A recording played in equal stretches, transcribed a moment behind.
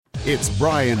It's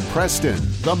Brian Preston,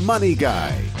 the Money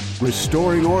Guy,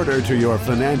 restoring order to your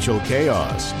financial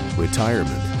chaos,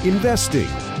 retirement, investing,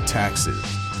 taxes.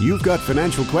 You've got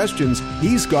financial questions,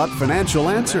 he's got financial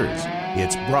answers.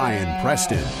 It's Brian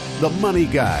Preston, the Money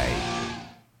Guy.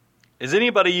 Is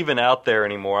anybody even out there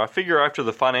anymore? I figure after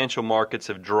the financial markets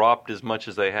have dropped as much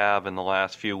as they have in the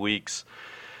last few weeks,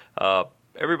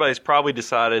 everybody's probably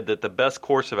decided that the best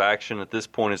course of action at this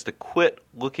point is to quit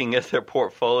looking at their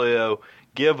portfolio,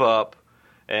 give up,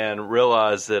 and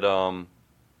realize that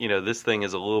this thing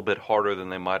is a little bit harder than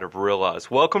they might have realized.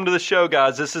 Welcome to the show,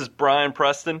 guys. This is Brian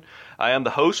Preston. I am the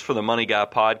host for the Money Guy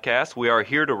podcast. We are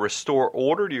here to restore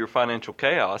order to your financial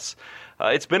chaos.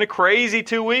 It's been a crazy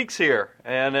 2 weeks here,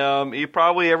 and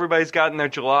everybody's gotten their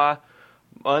July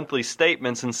monthly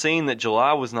statements and seen that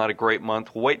July was not a great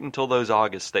month. Wait until those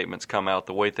August statements come out,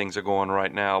 the way things are going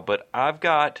right now. But I've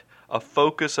got a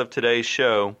focus of today's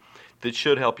show that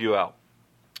should help you out.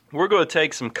 We're going to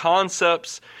take some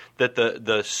concepts that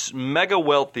the mega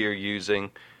wealthy are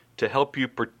using to help you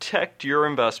protect your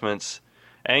investments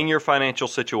and your financial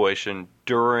situation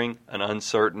during an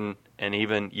uncertain and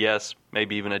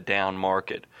maybe even a down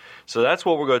market. So that's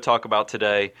what we're going to talk about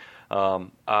today.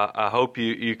 I hope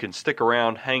you can stick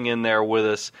around, hang in there with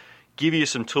us, give you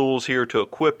some tools here to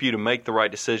equip you to make the right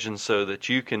decisions so that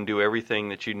you can do everything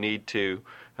that you need to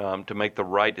make the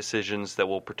right decisions that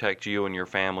will protect you and your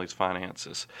family's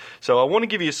finances. So I want to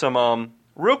give you some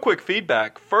real quick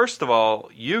feedback. First of all,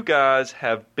 you guys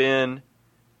have been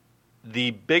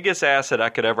the biggest asset I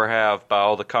could ever have by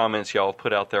all the comments y'all have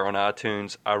put out there on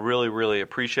iTunes. I really, really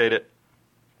appreciate it.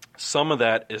 Some of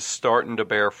that is starting to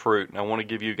bear fruit, and I want to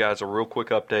give you guys a real quick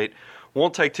update.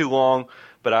 Won't take too long,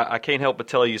 but I can't help but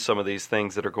tell you some of these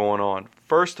things that are going on.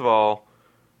 First of all,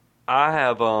 I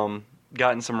have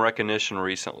gotten some recognition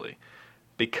recently.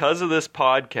 Because of this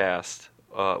podcast,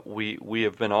 we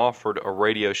have been offered a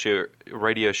radio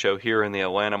show here in the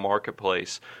Atlanta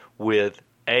marketplace with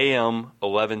AM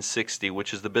 1160,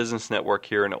 which is the business network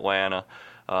here in Atlanta,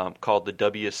 called the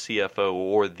WCFO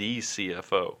or the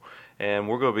CFO. And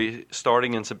we're going to be,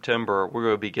 starting in September, we're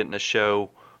going to be getting a show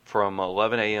from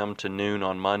 11 a.m. to noon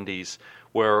on Mondays,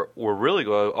 where all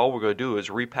we're going to do is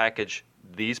repackage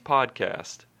these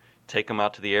podcasts, take them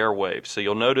out to the airwaves. So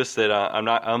you'll notice that I'm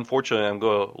going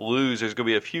to lose. There's going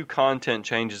to be a few content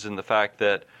changes in the fact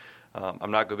that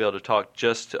I'm not going to be able to talk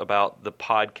just about the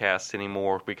podcast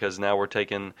anymore, because now we're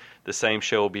taking the same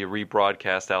show will be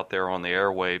rebroadcast out there on the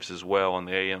airwaves as well on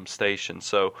the AM station.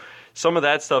 So some of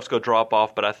that stuff's going to drop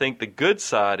off, but I think the good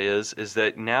side is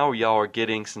that now y'all are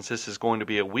getting, since this is going to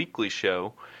be a weekly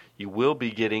show, you will be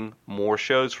getting more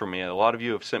shows from me. A lot of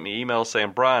you have sent me emails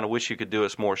saying, Brian, I wish you could do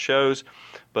us more shows,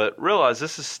 but realize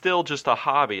this is still just a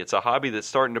hobby. It's a hobby that's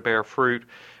starting to bear fruit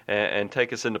and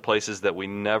take us into places that we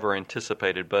never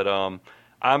anticipated. But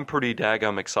I'm pretty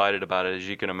daggum excited about it, as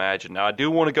you can imagine. Now, I do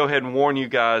want to go ahead and warn you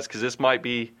guys, because this might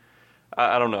be,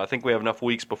 I don't know, I think we have enough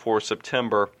weeks before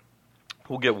September.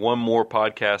 We'll get one more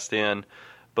podcast in,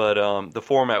 but the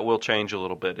format will change a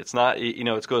little bit. It's not,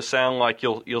 it's going to sound like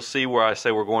you'll see where I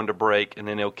say we're going to break, and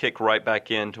then it'll kick right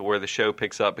back into where the show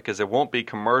picks up, because there won't be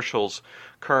commercials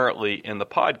currently in the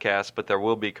podcast, but there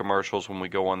will be commercials when we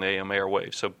go on the AM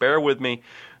airwaves. So bear with me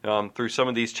through some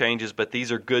of these changes, but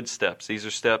these are good steps. These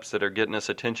are steps that are getting us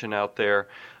attention out there,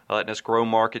 letting us grow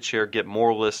market share, get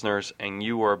more listeners, and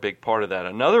you are a big part of that.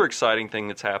 Another exciting thing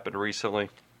that's happened recently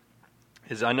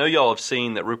is I know y'all have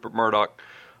seen that Rupert Murdoch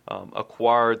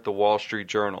acquired the Wall Street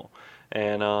Journal.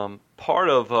 And part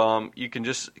of, you can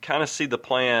just kind of see the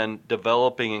plan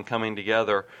developing and coming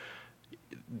together.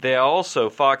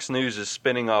 Fox News is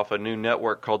spinning off a new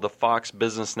network called the Fox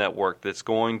Business Network that's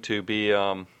going to be,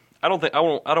 I don't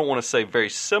want to say very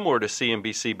similar to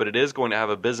CNBC, but it is going to have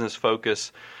a business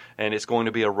focus, and it's going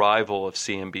to be a rival of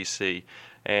CNBC.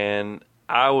 And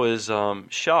I was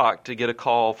shocked to get a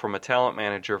call from a talent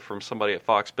manager from somebody at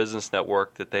Fox Business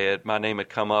Network that my name had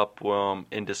come up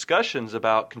in discussions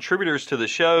about contributors to the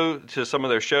show, to some of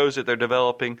their shows that they're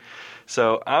developing.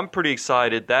 So I'm pretty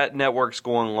excited. That network's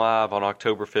going live on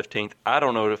October 15th. I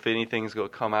don't know if anything's going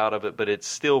to come out of it, but it's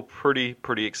still pretty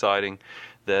exciting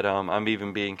that I'm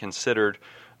even being considered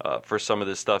for some of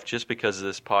this stuff just because of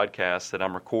this podcast that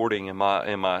I'm recording in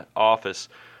my office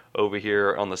over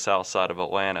here on the south side of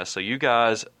Atlanta. So you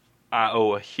guys, I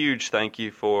owe a huge thank you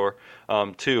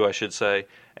to, I should say,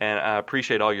 and I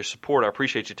appreciate all your support. I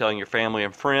appreciate you telling your family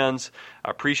and friends.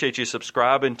 I appreciate you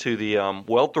subscribing to the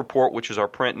Wealth Report, which is our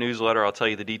print newsletter. I'll tell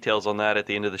you the details on that at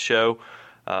the end of the show.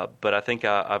 But I think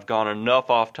I've gone enough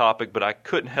off topic, but I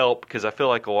couldn't help because I feel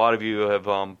like a lot of you have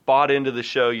bought into the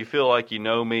show. You feel like you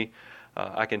know me.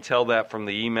 I can tell that from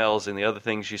the emails and the other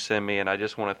things you send me, and I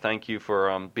just want to thank you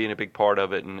for being a big part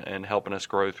of it and helping us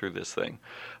grow through this thing.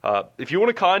 If you want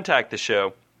to contact the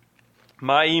show,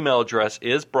 my email address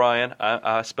is Brian,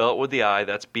 I spell it with the I,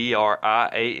 that's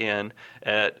BRIAN,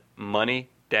 at money-guy.com.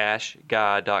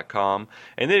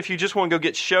 And then if you just want to go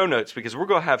get show notes, because we're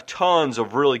going to have tons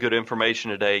of really good information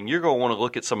today, and you're going to want to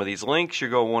look at some of these links, you're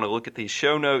going to want to look at these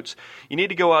show notes, you need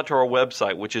to go out to our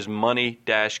website, which is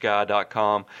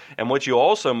money-guy.com. And what you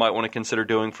also might want to consider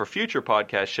doing for future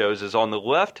podcast shows is on the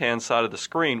left-hand side of the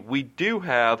screen, we do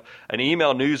have an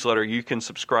email newsletter you can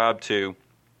subscribe to.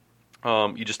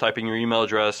 You just type in your email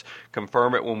address,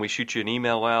 confirm it when we shoot you an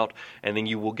email out, and then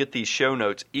you will get these show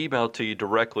notes emailed to you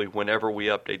directly whenever we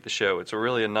update the show. It's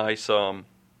a nice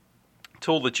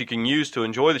tool that you can use to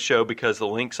enjoy the show because the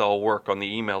links all work on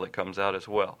the email that comes out as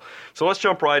well. So let's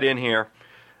jump right in here.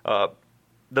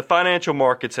 The financial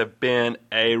markets have been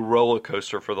a roller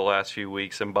coaster for the last few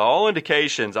weeks, and by all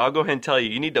indications, I'll go ahead and tell you,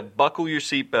 you need to buckle your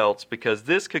seatbelts because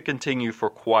this could continue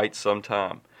for quite some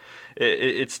time.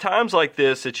 It's times like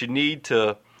this that you need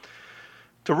to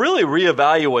really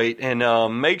reevaluate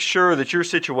and make sure that your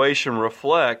situation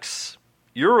reflects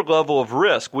your level of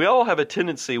risk. We all have a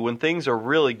tendency when things are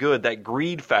really good, that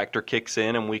greed factor kicks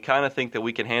in and we kind of think that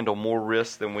we can handle more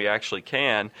risk than we actually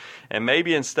can. And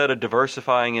maybe instead of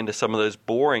diversifying into some of those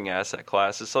boring asset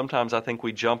classes, sometimes I think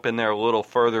we jump in there a little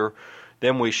further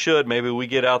than we should. Maybe we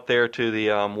get out there to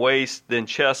the waist, then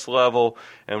chest level,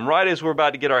 and right as we're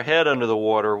about to get our head under the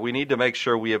water, we need to make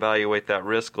sure we evaluate that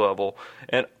risk level.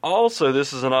 And also,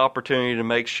 this is an opportunity to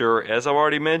make sure, as I've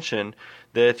already mentioned,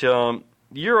 that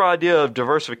your idea of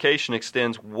diversification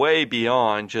extends way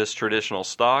beyond just traditional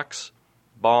stocks,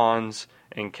 bonds,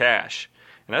 and cash.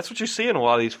 And that's what you see in a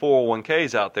lot of these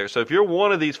 401ks out there. So if you're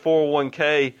one of these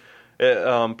 401k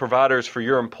providers for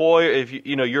your employer, if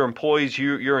your employees,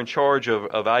 you're in charge of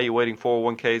evaluating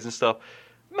 401ks and stuff,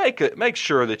 make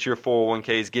sure that your 401k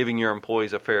is giving your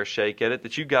employees a fair shake at it,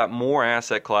 that you've got more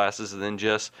asset classes than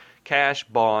just cash,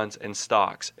 bonds, and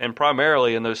stocks. And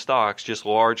primarily in those stocks, just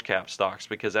large cap stocks,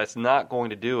 because that's not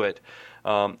going to do it.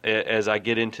 As I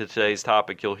get into today's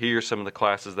topic, you'll hear some of the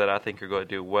classes that I think are going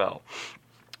to do well.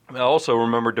 Also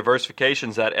remember, diversification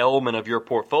is that element of your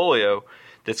portfolio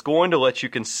that's going to let you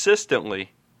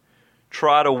consistently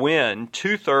try to win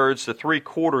 2/3 to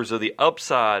 3/4 of the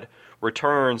upside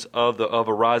returns of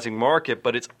a rising market,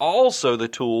 but it's also the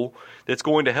tool that's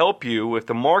going to help you if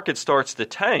the market starts to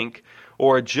tank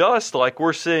or adjust like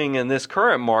we're seeing in this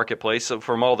current marketplace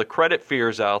from all the credit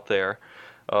fears out there.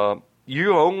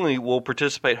 You only will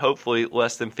participate hopefully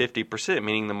less than 50%,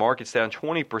 meaning the market's down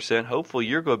 20%. Hopefully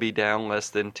you're going to be down less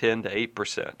than 10 to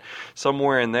 8%,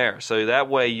 somewhere in there. So that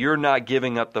way you're not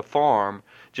giving up the farm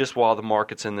just while the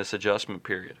market's in this adjustment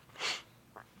period.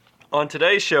 On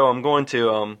today's show, I'm going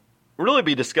to really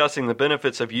be discussing the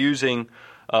benefits of using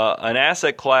an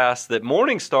asset class that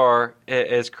Morningstar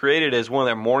has created as one of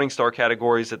their Morningstar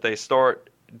categories that they start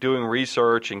doing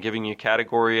research and giving you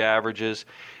category averages.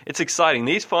 It's exciting.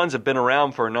 These funds have been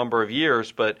around for a number of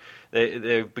years, but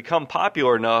they've become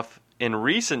popular enough in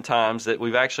recent times that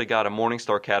we've actually got a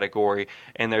Morningstar category,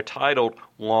 and they're titled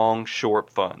long-short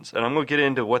funds. And I'm going to get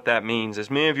into what that means. As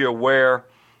many of you are aware,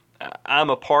 I'm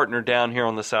a partner down here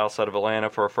on the south side of Atlanta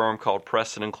for a firm called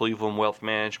Preston & Cleveland Wealth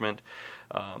Management.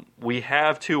 We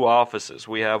have two offices.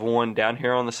 We have one down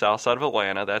here on the south side of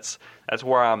Atlanta. That's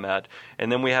where I'm at.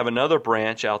 And then we have another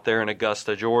branch out there in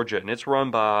Augusta, Georgia, and it's run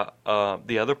by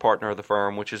the other partner of the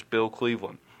firm, which is Bill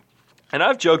Cleveland. And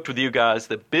I've joked with you guys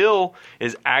that Bill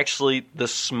is actually the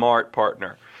smart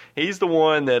partner. He's the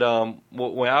one that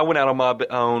when I went out on my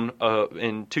own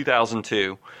in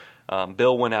 2002,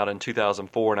 Bill went out in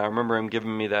 2004, and I remember him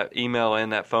giving me that email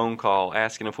and that phone call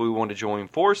asking if we wanted to join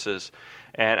forces.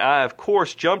 And I, of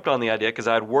course, jumped on the idea because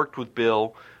I had worked with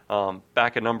Bill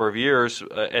back a number of years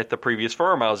at the previous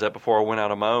firm I was at before I went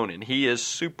out on my own. And he is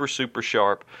super, super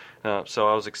sharp. So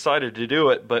I was excited to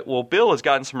do it. But, Bill has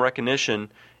gotten some recognition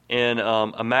in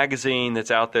a magazine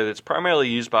that's out there that's primarily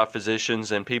used by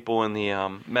physicians and people in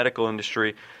the medical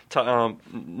industry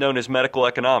known as Medical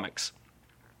Economics.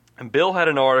 And Bill had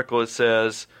an article that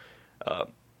says,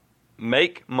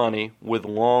 make money with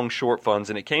long short funds,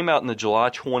 and it came out in the July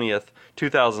 20th,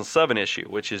 2007 issue,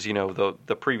 which is,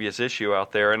 the previous issue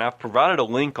out there. And I've provided a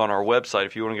link on our website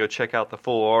if you want to go check out the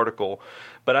full article.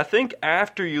 But I think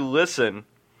after you listen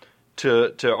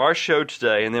to our show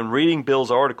today and then reading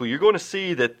Bill's article, you're going to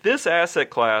see that this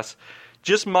asset class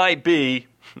just might be,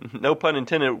 no pun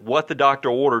intended, what the doctor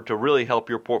ordered to really help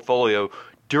your portfolio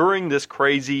during this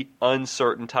crazy,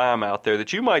 uncertain time out there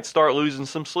that you might start losing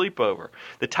some sleep over.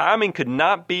 The timing could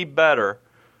not be better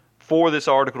before this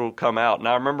article would come out. And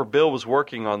I remember Bill was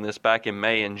working on this back in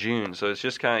May and June. So it's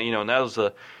just kind of, and that was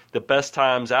the best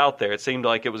times out there. It seemed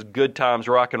like it was good times,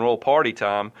 rock and roll party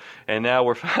time. And now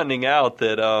we're finding out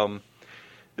that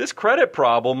this credit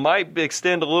problem might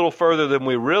extend a little further than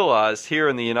we realized here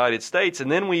in the United States. And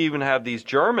then we even have these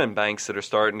German banks that are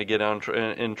starting to get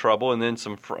in trouble. And then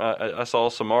I saw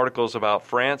some articles about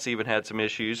France even had some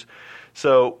issues.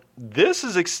 So this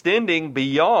is extending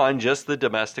beyond just the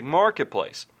domestic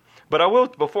marketplace. But I will,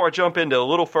 before I jump into a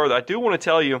little further, I do want to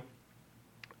tell you,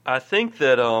 I think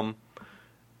that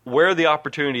where the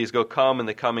opportunities go come in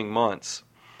the coming months,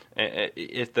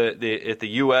 if the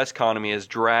U.S. economy is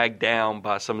dragged down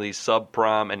by some of these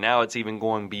subprime, and now it's even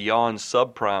going beyond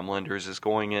subprime lenders, it's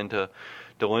going into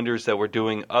the lenders that were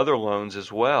doing other loans as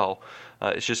well.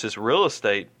 It's just this real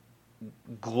estate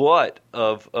glut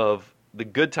of the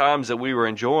good times that we were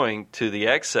enjoying to the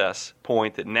excess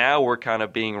point that now we're kind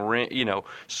of being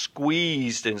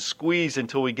squeezed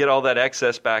until we get all that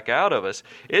excess back out of us.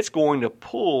 It's going to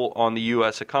pull on the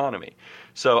U.S. economy.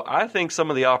 So I think some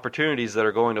of the opportunities that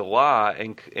are going to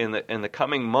lie in the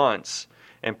coming months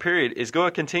and period is going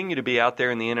to continue to be out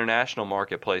there in the international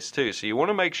marketplace too. So you want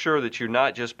to make sure that you're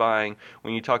not just buying,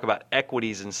 when you talk about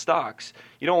equities and stocks,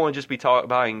 you don't want to just be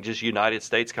buying just United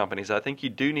States companies. I think you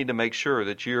do need to make sure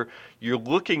that you're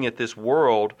looking at this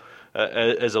world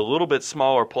as a little bit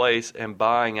smaller place and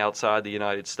buying outside the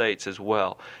United States as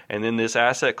well. And then this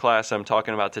asset class I'm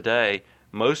talking about today,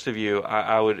 most of you,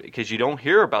 I would, because you don't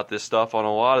hear about this stuff on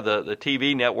a lot of the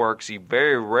TV networks. You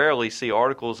very rarely see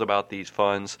articles about these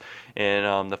funds in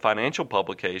the financial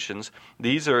publications.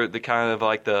 These are the kind of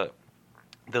like the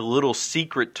little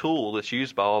secret tool that's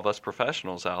used by all of us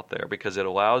professionals out there, because it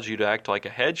allows you to act like a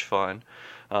hedge fund.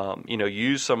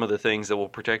 Use some of the things that will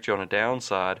protect you on a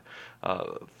downside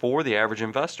for the average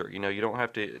investor. You don't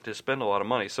have to spend a lot of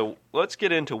money. So let's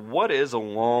get into what is a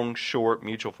long-short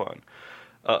mutual fund.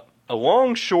 A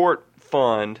long-short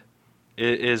fund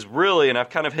is really, and I've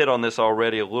kind of hit on this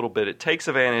already a little bit, it takes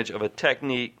advantage of a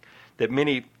technique that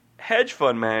many hedge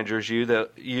fund managers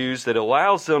use that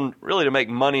allows them really to make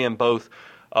money in both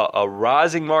a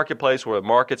rising marketplace where the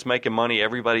market's making money,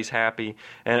 everybody's happy,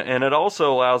 and it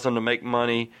also allows them to make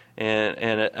money in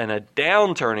a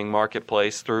downturning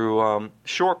marketplace through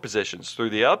short positions. Through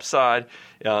the upside,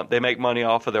 they make money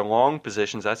off of their long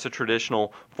positions. That's a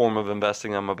traditional form of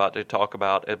investing I'm about to talk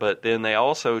about. But then they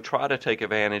also try to take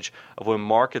advantage of when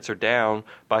markets are down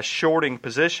by shorting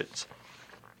positions.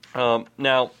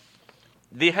 Now,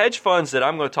 the hedge funds that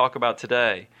I'm going to talk about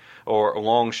today, or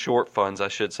long-short funds, I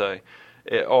should say,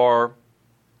 are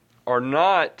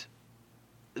not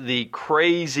the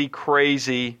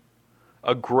crazy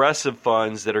aggressive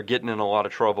funds that are getting in a lot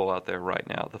of trouble out there right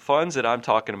now. The funds that I'm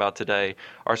talking about today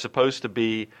are supposed to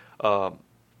be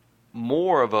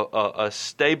more of a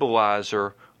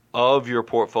stabilizer of your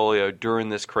portfolio during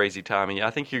this crazy time. And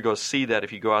I think you're going to see that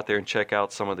if you go out there and check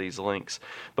out some of these links.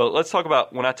 But let's talk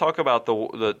about, when I talk about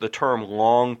the term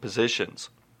long positions,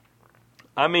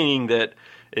 I'm meaning that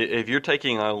if you're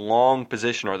taking a long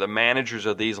position, or the managers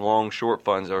of these long-short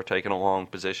funds are taking a long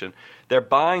position, they're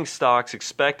buying stocks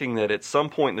expecting that at some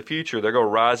point in the future they're going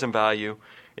to rise in value,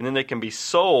 and then they can be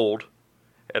sold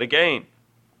at a gain.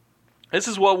 This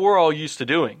is what we're all used to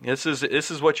doing. This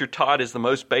is what you're taught is the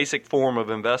most basic form of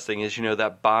investing, is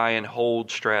that buy and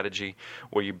hold strategy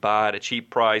where you buy at a cheap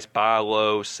price, buy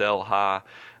low, sell high.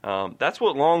 That's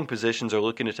what long positions are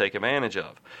looking to take advantage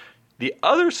of. The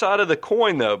other side of the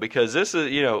coin, though, because this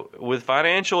is, with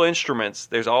financial instruments,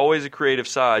 there's always a creative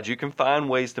side. You can find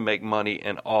ways to make money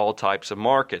in all types of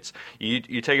markets.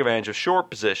 You take advantage of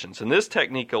short positions, and this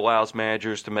technique allows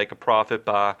managers to make a profit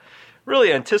by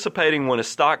really anticipating when a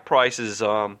stock price is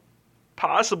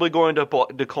possibly going to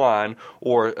decline,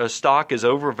 or a stock is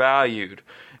overvalued,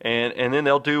 and then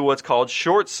they'll do what's called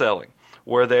short selling,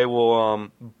 where they will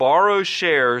borrow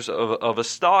shares of a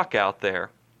stock out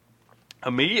there,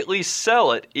 immediately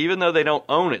sell it even though they don't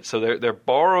own it. So they're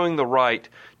borrowing the right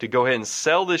to go ahead and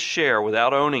sell this share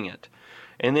without owning it.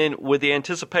 And then with the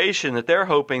anticipation that they're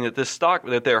hoping that this stock,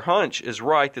 that their hunch is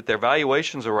right, that their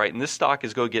valuations are right, and this stock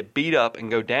is going to get beat up and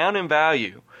go down in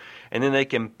value. And then they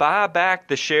can buy back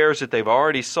the shares that they've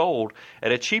already sold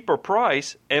at a cheaper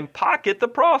price and pocket the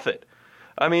profit.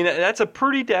 I mean, that's a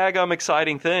pretty daggum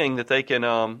exciting thing that they can,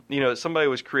 somebody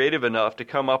was creative enough to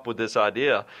come up with this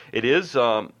idea. It is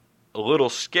a little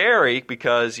scary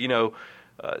because,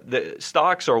 the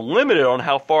stocks are limited on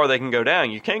how far they can go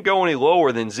down. You can't go any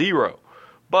lower than zero.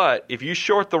 But if you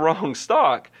short the wrong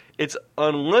stock, it's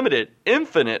unlimited,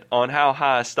 infinite on how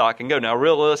high a stock can go. Now,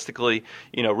 realistically,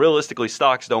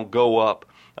 stocks don't go up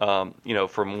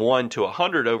from 1 to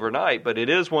 100 overnight, but it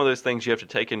is one of those things you have to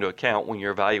take into account when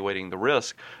you're evaluating the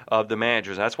risk of the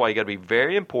managers. And that's why you got to be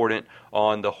very important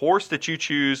on the horse that you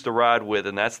choose to ride with,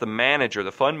 and that's the manager,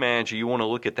 the fund manager. You want to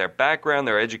look at their background,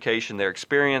 their education, their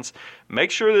experience.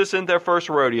 Make sure this isn't their first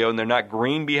rodeo and they're not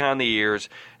green behind the ears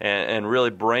and really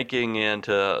breaking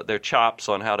into their chops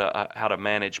on how to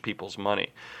manage people's money.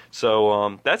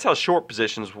 So that's how short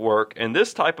positions work, and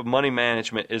this type of money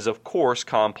management is, of course,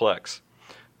 complex.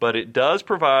 But it does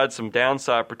provide some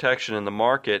downside protection in the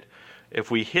market if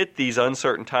we hit these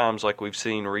uncertain times like we've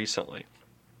seen recently.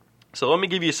 So let me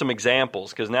give you some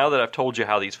examples, because now that I've told you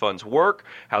how these funds work,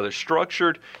 how they're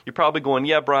structured, you're probably going,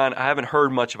 yeah, Brian, I haven't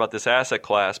heard much about this asset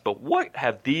class, but what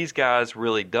have these guys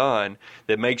really done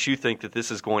that makes you think that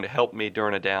this is going to help me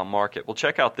during a down market? Well,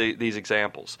 check out these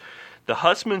examples. The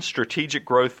Hussman Strategic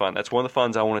Growth Fund, that's one of the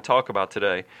funds I want to talk about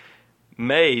today,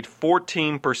 made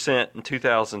 14% in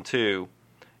 2002.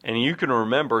 And you can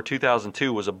remember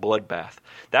 2002 was a bloodbath.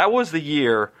 That was the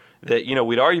year that,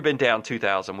 we'd already been down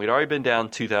 2000. We'd already been down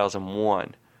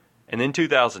 2001. And then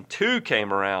 2002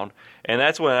 came around, and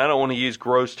that's when, I don't want to use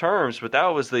gross terms, but that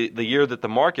was the year that the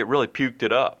market really puked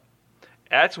it up.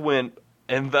 That's when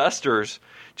investors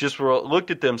just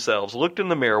looked at themselves, looked in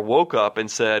the mirror, woke up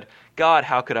and said, God,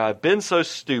 how could I have been so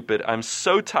stupid? I'm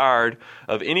so tired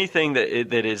of anything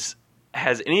that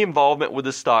has any involvement with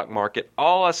the stock market.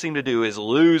 All I seem to do is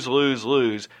lose, lose,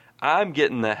 lose. I'm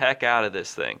getting the heck out of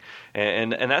this thing.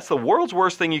 And that's the world's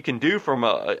worst thing you can do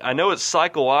I know it's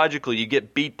psychologically you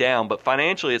get beat down, but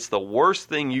financially it's the worst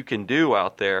thing you can do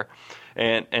out there.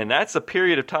 And that's a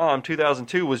period of time,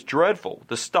 2002 was dreadful.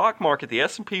 The stock market, the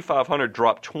S&P 500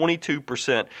 dropped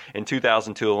 22% in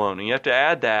 2002 alone. And you have to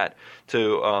add that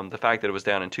to the fact that it was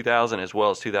down in 2000 as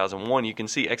well as 2001. You can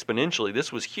see exponentially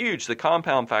this was huge. The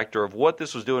compound factor of what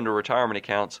this was doing to retirement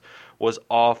accounts was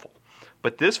awful.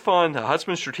 But this fund, the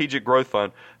Hussman Strategic Growth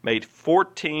Fund, made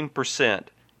 14%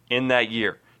 in that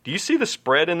year. Do you see the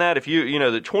spread in that? If the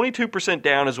 22%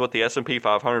 down is what the S&P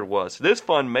 500 was. This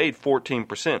fund made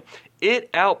 14%.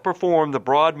 It outperformed the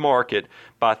broad market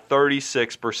by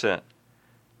 36%.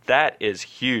 That is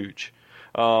huge.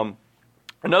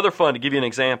 Another fund, to give you an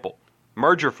example,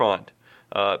 Merger Fund.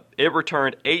 It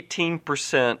returned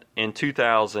 18% in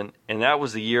 2000, and that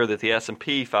was the year that the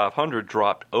S&P 500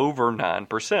 dropped over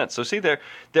 9%. So see, there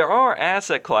are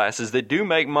asset classes that do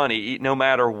make money no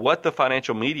matter what the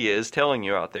financial media is telling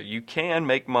you out there. You can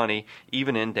make money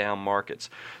even in down markets.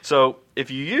 So if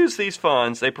you use these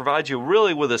funds, they provide you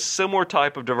really with a similar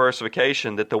type of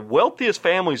diversification that the wealthiest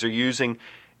families are using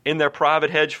in their private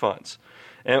hedge funds.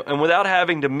 And without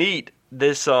having to meet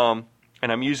this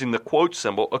and I'm using the quote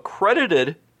symbol,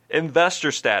 accredited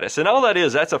investor status. And all that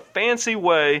is, that's a fancy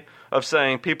way of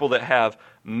saying people that have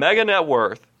mega net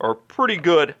worth or pretty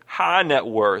good high net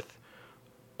worth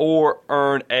or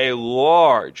earn a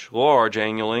large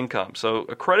annual income. So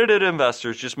accredited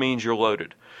investors just means you're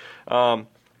loaded.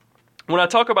 When I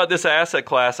talk about this asset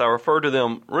class, I refer to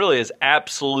them really as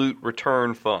absolute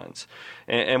return funds.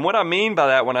 And what I mean by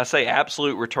that when I say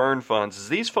absolute return funds is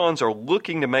these funds are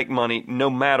looking to make money no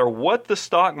matter what the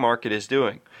stock market is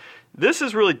doing. This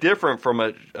is really different from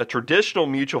a traditional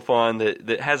mutual fund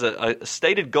that has a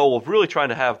stated goal of really trying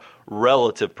to have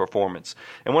relative performance.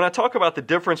 And when I talk about the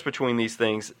difference between these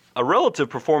things, a relative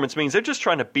performance means they're just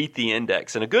trying to beat the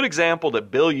index. And a good example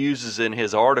that Bill uses in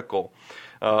his article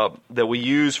that we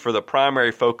use for the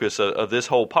primary focus of this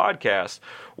whole podcast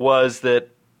was that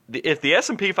if the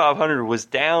S&P 500 was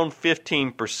down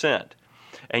 15%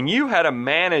 and you had a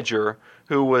manager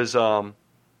who was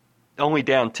only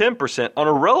down 10%, on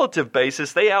a relative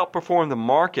basis, they outperformed the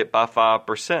market by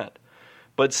 5%.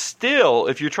 But still,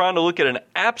 if you're trying to look at an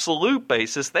absolute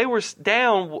basis, they were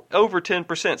down over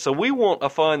 10%. So we want a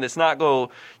fund that's not going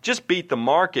to just beat the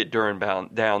market during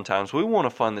down times. We want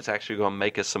a fund that's actually going to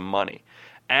make us some money.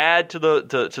 Add to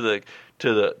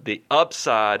the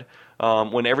upside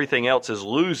when everything else is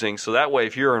losing. So that way,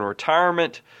 if you're in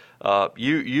retirement,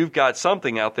 you've got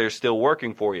something out there still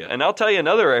working for you. And I'll tell you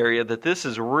another area that this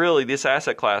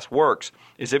asset class works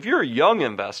is if you're a young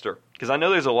investor, because I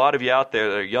know there's a lot of you out there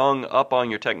that are young, up on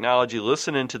your technology,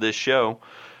 listening to this show.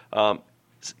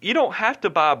 You don't have to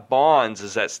buy bonds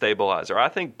as that stabilizer. I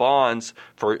think bonds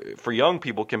for young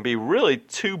people can be really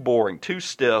too boring, too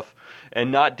stiff, and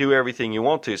not do everything you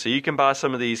want to. So you can buy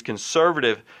some of these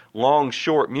conservative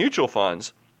long-short mutual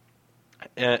funds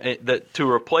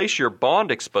to replace your bond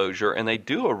exposure, and they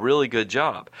do a really good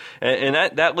job. And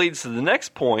that leads to the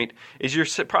next point, is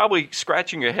you're probably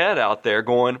scratching your head out there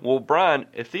going, well, Brian,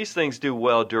 if these things do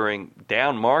well during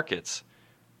down markets,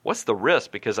 what's the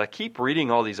risk? Because I keep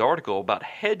reading all these articles about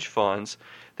hedge funds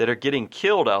that are getting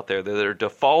killed out there, that are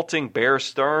defaulting, Bear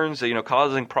Stearns,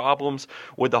 causing problems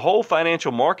with the whole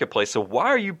financial marketplace. So why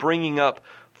are you bringing up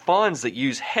funds that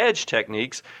use hedge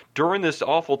techniques during this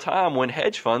awful time when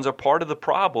hedge funds are part of the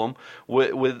problem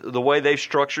with the way they've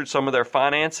structured some of their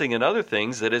financing and other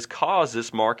things that has caused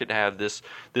this market to have this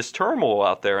turmoil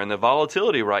out there and the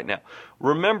volatility right now?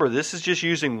 Remember, this is just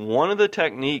using one of the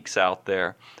techniques out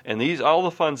there, and all the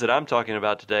funds that I'm talking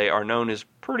about today are known as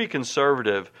pretty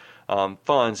conservative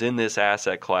funds in this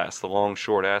asset class, the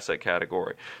long-short asset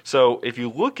category. So if you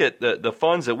look at the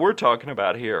funds that we're talking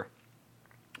about here,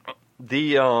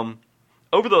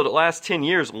 over the last 10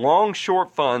 years,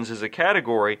 long-short funds as a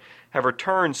category have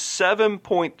returned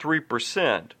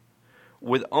 7.3%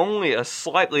 with only a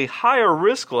slightly higher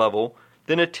risk level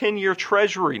than a 10-year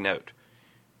Treasury note,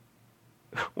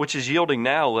 which is yielding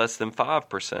now less than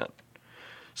 5%.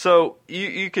 So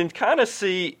you can kind of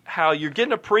see how you're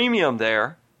getting a premium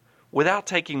there without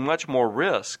taking much more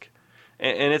risk.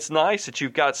 And it's nice that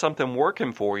you've got something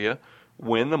working for you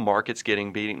when the market's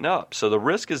getting beaten up. So the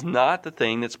risk is not the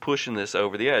thing that's pushing this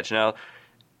over the edge. Now,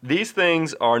 these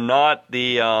things are not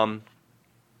the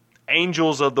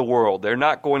angels of the world. They're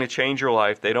not going to change your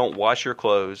life. They don't wash your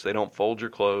clothes. They don't fold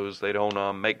your clothes. They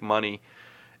don't make money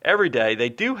every day. They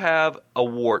do have a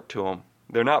wart to them.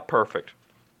 They're not perfect.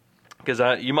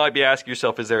 Because you might be asking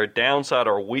yourself, is there a downside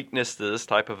or a weakness to this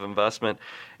type of investment?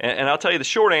 And I'll tell you the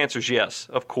short answer is yes,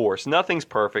 of course. Nothing's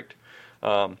perfect.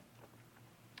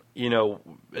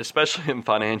 Especially in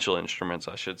financial instruments,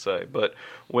 I should say. But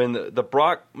when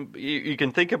you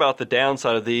can think about the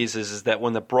downside of these is that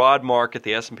when the broad market,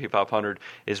 the S&P 500,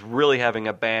 is really having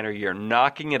a banner year,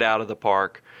 knocking it out of the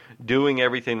park, doing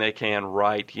everything they can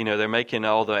right. They're making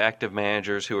all the active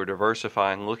managers who are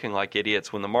diversifying looking like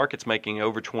idiots when the market's making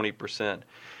over 20%.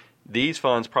 These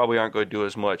funds probably aren't going to do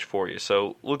as much for you.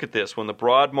 So look at this. When the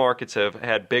broad markets have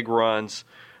had big runs,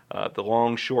 the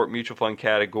long-short mutual fund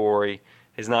category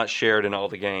is not shared in all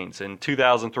the gains. In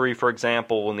 2003, for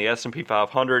example, when the S&P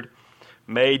 500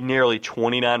 made nearly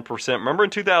 29%. Remember in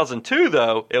 2002,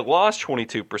 though, it lost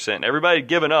 22%. Everybody had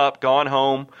given up, gone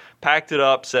home, packed it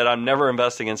up, said, I'm never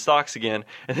investing in stocks again.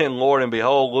 And then, Lord and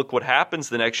behold, look what happens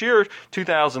the next year.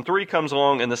 2003 comes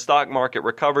along and the stock market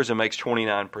recovers and makes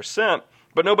 29%.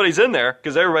 But nobody's in there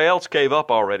because everybody else gave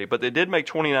up already. But they did make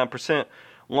 29%.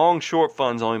 Long-short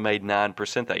funds only made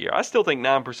 9% that year. I still think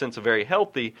 9% is very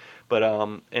healthy, but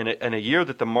in a year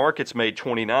that the market's made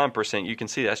 29%, you can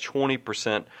see that's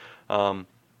 20%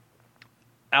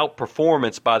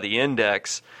 outperformance by the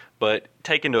index, but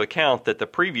take into account that the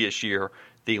previous year,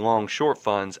 the long-short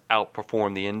funds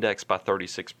outperformed the index by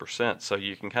 36%. So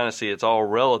you can kind of see it's all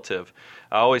relative.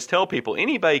 I always tell people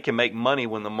anybody can make money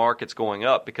when the market's going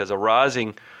up because a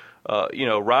rising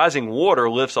water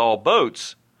lifts all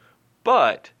boats.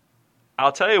 But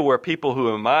I'll tell you where people who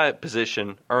are in my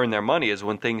position earn their money is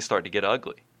when things start to get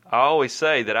ugly. I always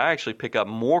say that I actually pick up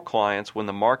more clients when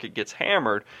the market gets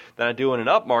hammered than I do in an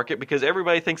up market because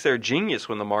everybody thinks they're a genius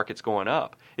when the market's going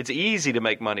up. It's easy to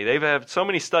make money. They've had so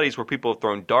many studies where people have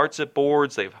thrown darts at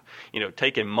boards. They've,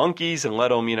 taken monkeys and let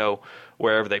them,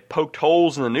 wherever they poked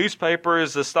holes in the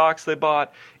newspapers, the stocks they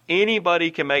bought.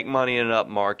 Anybody can make money in an up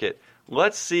market.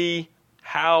 Let's see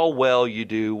how well you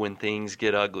do when things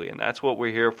get ugly. And that's what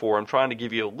we're here for. I'm trying to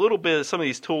give you a little bit of some of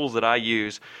these tools that I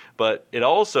use, but it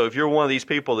also, if you're one of these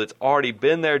people that's already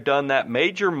been there, done that,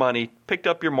 made your money, picked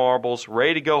up your marbles,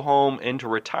 ready to go home into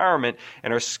retirement,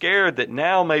 and are scared that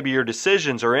now maybe your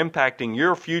decisions are impacting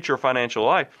your future financial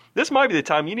life, this might be the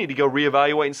time you need to go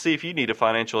reevaluate and see if you need a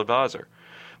financial advisor.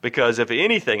 Because if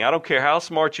anything, I don't care how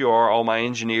smart you are, all my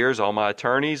engineers, all my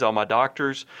attorneys, all my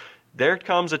doctors, there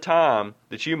comes a time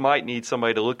that you might need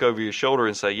somebody to look over your shoulder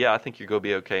and say, yeah, I think you're going to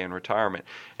be okay in retirement.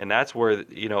 And that's where,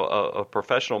 a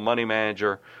professional money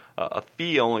manager, a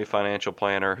fee-only financial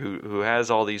planner who has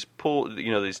all these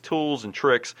these tools and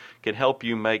tricks can help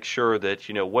you make sure that,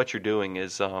 what you're doing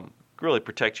is really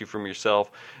protect you from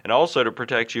yourself and also to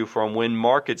protect you from when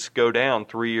markets go down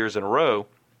 3 years in a row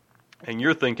and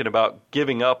you're thinking about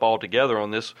giving up altogether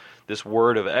on this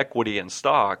word of equity and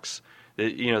stocks.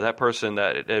 That person,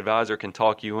 that advisor can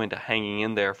talk you into hanging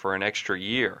in there for an extra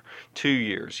year, 2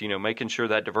 years, making sure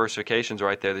that diversification's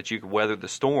right there, that you can weather the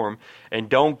storm and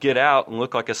don't get out and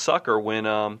look like a sucker when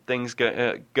things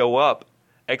go up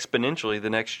exponentially the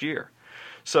next year.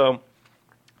 So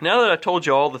now that I've told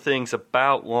you all the things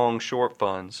about long-short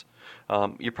funds,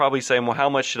 you're probably saying, well, how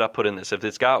much should I put in this? If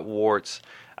it's got warts,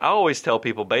 I always tell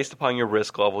people, based upon your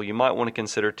risk level, you might want to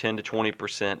consider 10 to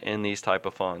 20% in these type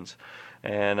of funds.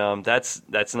 And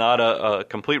that's not a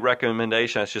complete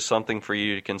recommendation. That's just something for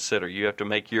you to consider. You have to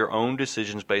make your own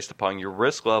decisions based upon your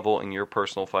risk level and your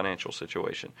personal financial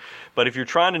situation. But if you're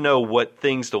trying to know what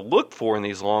things to look for in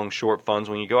these long short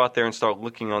funds, when you go out there and start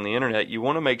looking on the internet, you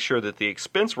want to make sure that the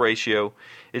expense ratio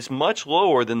is much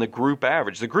lower than the group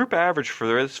average. The group average for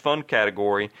this fund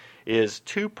category is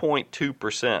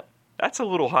 2.2%. That's a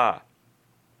little high.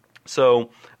 So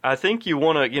I think you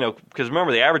want to, because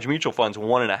remember the average mutual fund's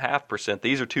 1.5%.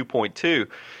 These are 2.2.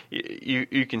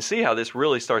 You can see how this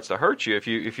really starts to hurt you if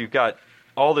you've got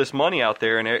all this money out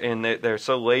there and they're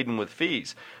so laden with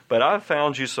fees. But I've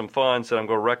found you some funds that I'm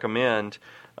going to recommend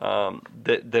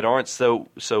that aren't so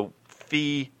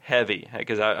fee heavy,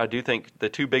 because I do think the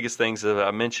two biggest things that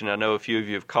I mentioned, I know a few of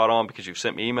you have caught on because you've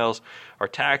sent me emails, are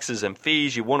taxes and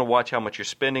fees. You want to watch how much you're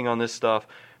spending on this stuff.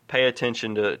 Pay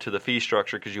attention to the fee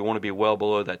structure because you want to be well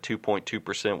below that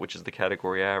 2.2%, which is the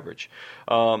category average.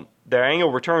 Their annual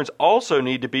returns also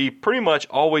need to be pretty much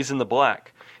always in the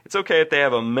black. It's okay if they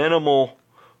have a minimal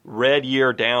red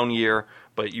year, down year,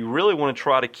 but you really want to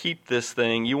try to keep this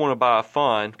thing. You want to buy a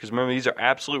fund because remember, these are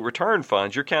absolute return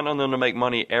funds. You're counting on them to make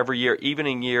money every year, even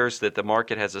in years that the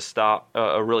market has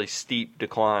a really steep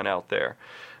decline out there.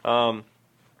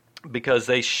 Because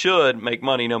they should make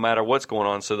money no matter what's going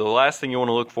on. So the last thing you want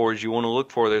to look for is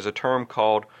there's a term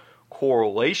called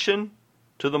correlation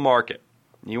to the market.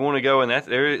 You want to go, and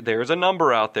there's a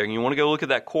number out there, and you want to go look at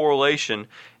that correlation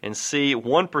and see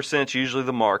 1% is usually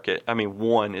the market.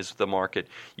 1 is the market.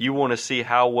 You want to see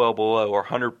how well below, or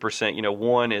 100%,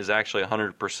 1 is actually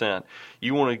 100%.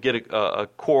 You want to get a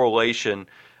correlation.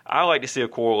 I like to see a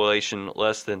correlation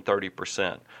less than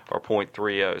 30% or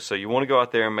 0.30. So you want to go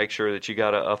out there and make sure that you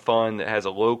got a fund that has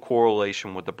a low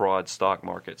correlation with the broad stock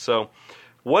market. So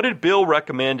what did Bill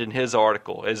recommend in his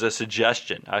article as a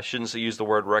suggestion? I shouldn't use the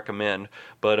word recommend,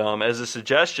 but as a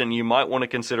suggestion, you might want to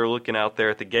consider looking out there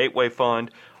at the Gateway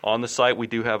Fund. On the site, we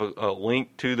do have a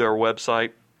link to their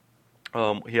website.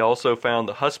 He also found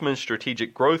the Hussman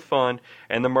Strategic Growth Fund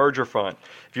and the Merger Fund.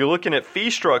 If you're looking at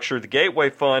fee structure, the Gateway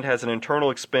Fund has an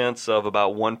internal expense of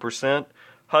about 1%.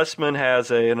 Hussman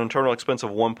has an internal expense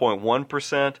of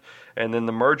 1.1%, and then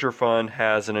the Merger Fund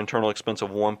has an internal expense of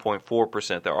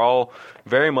 1.4%. They're all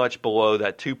very much below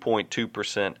that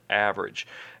 2.2% average.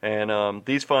 And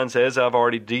these funds, as I've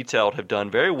already detailed, have done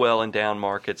very well in down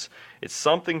markets. It's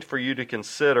something for you to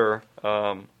consider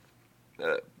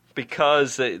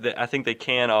because I think they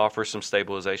can offer some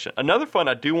stabilization. Another fund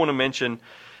I do want to mention,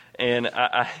 and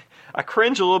I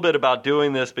cringe a little bit about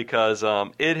doing this because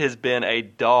it has been a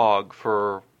dog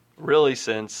for really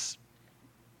since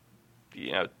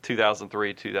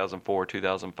 2003, 2004,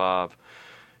 2005,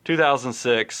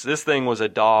 2006. This thing was a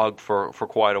dog for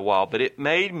quite a while, but it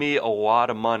made me a lot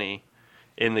of money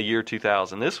in the year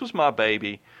 2000. This was my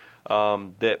baby.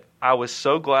 That I was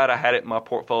so glad I had it in my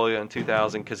portfolio in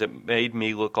 2000 because it made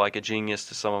me look like a genius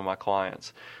to some of my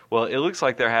clients. Well, it looks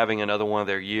like they're having another one of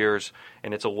their years,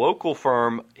 and it's a local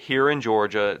firm here in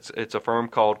Georgia. It's a firm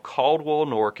called Caldwell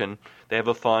Norkin. They have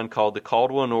a fund called the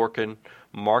Caldwell Norkin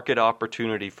Market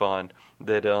Opportunity Fund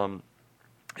that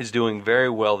is doing very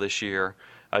well this year.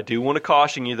 I do want to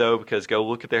caution you, though, because go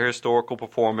look at their historical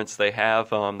performance. They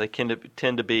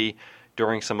tend to be,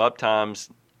 during some up times,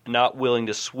 not willing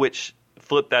to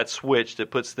flip that switch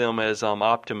that puts them as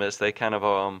optimists. They kind of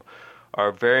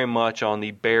are very much on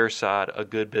the bear side a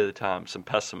good bit of the time, some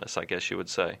pessimists, I guess you would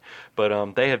say.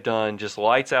 But they have done just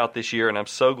lights out this year, and I'm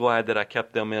so glad that I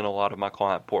kept them in a lot of my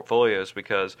client portfolios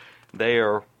because they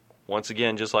are, once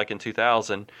again, just like in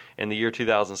 2000, in the year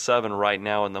 2007, right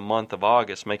now in the month of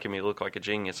August, making me look like a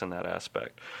genius in that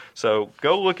aspect. So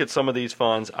go look at some of these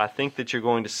funds. I think that you're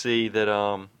going to see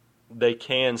that they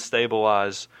can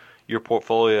stabilize your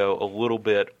portfolio a little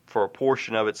bit for a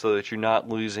portion of it so that you're not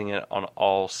losing it on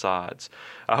all sides.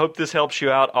 I hope this helps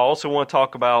you out. I also want to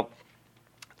talk about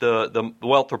the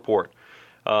wealth report.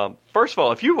 First of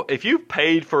all, if you've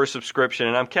paid for a subscription,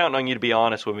 and I'm counting on you to be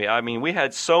honest with me, we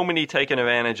had so many taking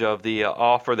advantage of the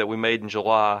offer that we made in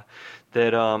July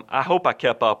that I hope I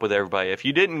kept up with everybody. If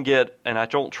you didn't get, and I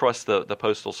don't trust the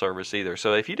Postal Service either,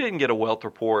 so if you didn't get a wealth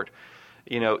report,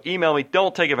 email me.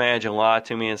 Don't take advantage and lie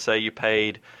to me and say you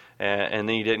paid and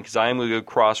then you didn't, because I am going to go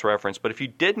cross-reference. But if you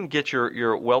didn't get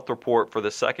your wealth report for the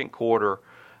second quarter,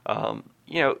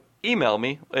 email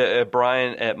me at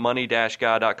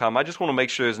brian@money-guy.com. I just want to make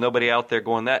sure there's nobody out there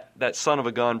going, that son of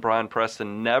a gun, Brian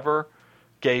Preston, never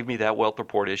gave me that wealth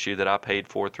report issue that I paid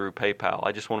for through PayPal.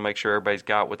 I just want to make sure everybody's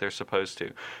got what they're supposed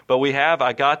to. But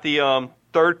I got the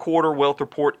third quarter wealth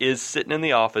report is sitting in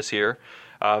the office here.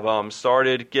 I've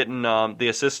started getting the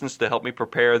assistants to help me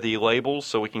prepare the labels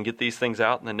so we can get these things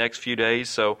out in the next few days.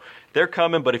 So they're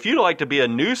coming. But if you'd like to be a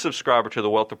new subscriber to the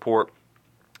Wealth Report,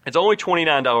 it's only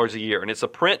 $29 a year, and it's a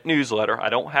print newsletter. I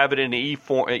don't have it in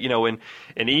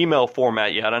in email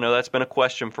format yet. I know that's been a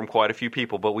question from quite a few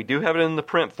people, but we do have it in the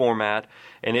print format,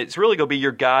 and it's really going to be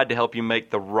your guide to help you make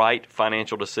the right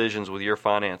financial decisions with your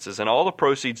finances. And all the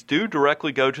proceeds do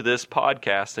directly go to this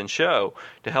podcast and show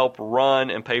to help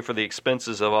run and pay for the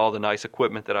expenses of all the nice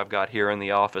equipment that I've got here in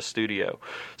the office studio.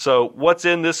 So what's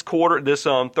in this quarter, this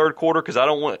third quarter? Because I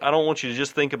don't want you to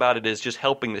just think about it as just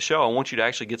helping the show. I want you to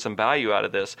actually get some value out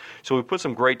of this. So we put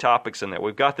some great topics in there.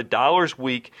 We've got the dollar's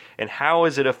weak and how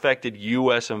has it affected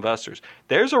U.S. investors.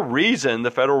 There's a reason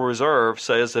the Federal Reserve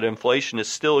says that inflation is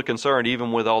still a concern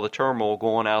even with all the turmoil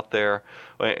going out there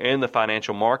in the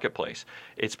financial marketplace.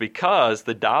 It's because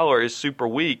the dollar is super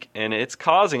weak, and it's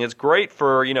great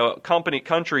for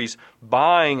countries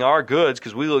buying our goods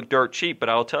because we look dirt cheap, but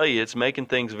I'll tell you, it's making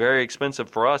things very expensive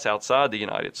for us outside the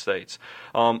United States.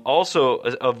 Also,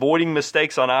 avoiding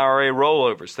mistakes on IRA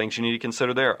rollovers, things you need to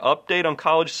consider there. Update on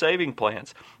college saving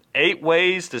plans. 8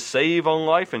 ways to save on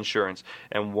life insurance,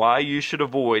 and why you should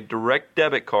avoid direct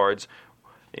debit cards.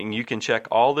 And you can check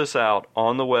all this out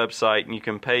on the website, and you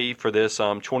can pay for this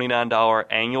 $29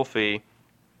 annual fee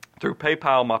through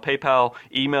PayPal. My PayPal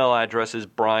email address is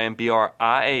Brian,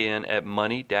 BRIAN, at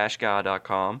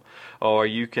money-guy.com. Or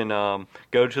you can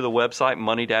go to the website,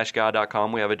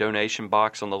 money-guy.com. We have a donation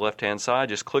box on the left-hand side.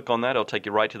 Just click on that. It'll take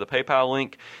you right to the PayPal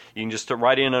link. You can just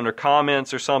write in under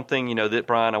comments or something, that,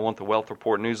 Brian, I want the Wealth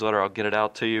Report newsletter. I'll get it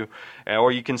out to you.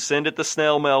 Or you can send it the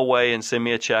snail mail way and send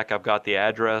me a check. I've got the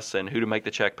address and who to make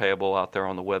the check payable out there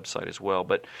on the website as well.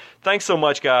 But thanks so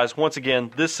much, guys. Once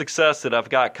again, this success that I've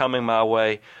got coming my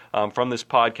way from this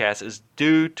podcast is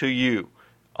due to you.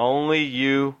 Only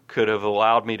you could have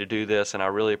allowed me to do this, and I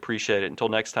really appreciate it. Until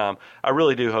next time, I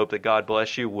really do hope that God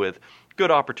bless you with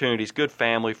good opportunities, good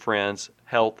family, friends,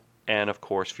 health, and, of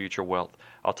course, future wealth.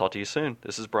 I'll talk to you soon.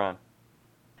 This is Brian.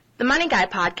 The Money Guy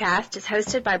podcast is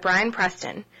hosted by Brian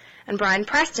Preston, and Brian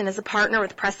Preston is a partner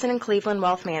with Preston & Cleveland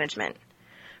Wealth Management.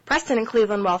 Preston &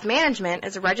 Cleveland Wealth Management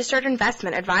is a registered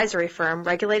investment advisory firm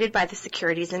regulated by the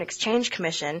Securities and Exchange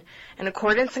Commission in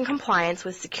accordance and compliance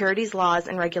with securities laws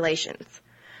and regulations.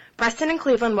 Preston &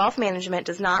 Cleveland Wealth Management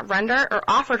does not render or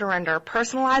offer to render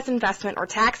personalized investment or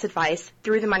tax advice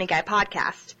through the Money Guy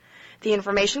podcast. The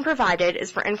information provided is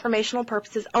for informational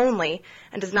purposes only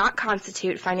and does not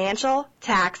constitute financial,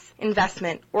 tax,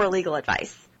 investment, or legal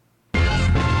advice.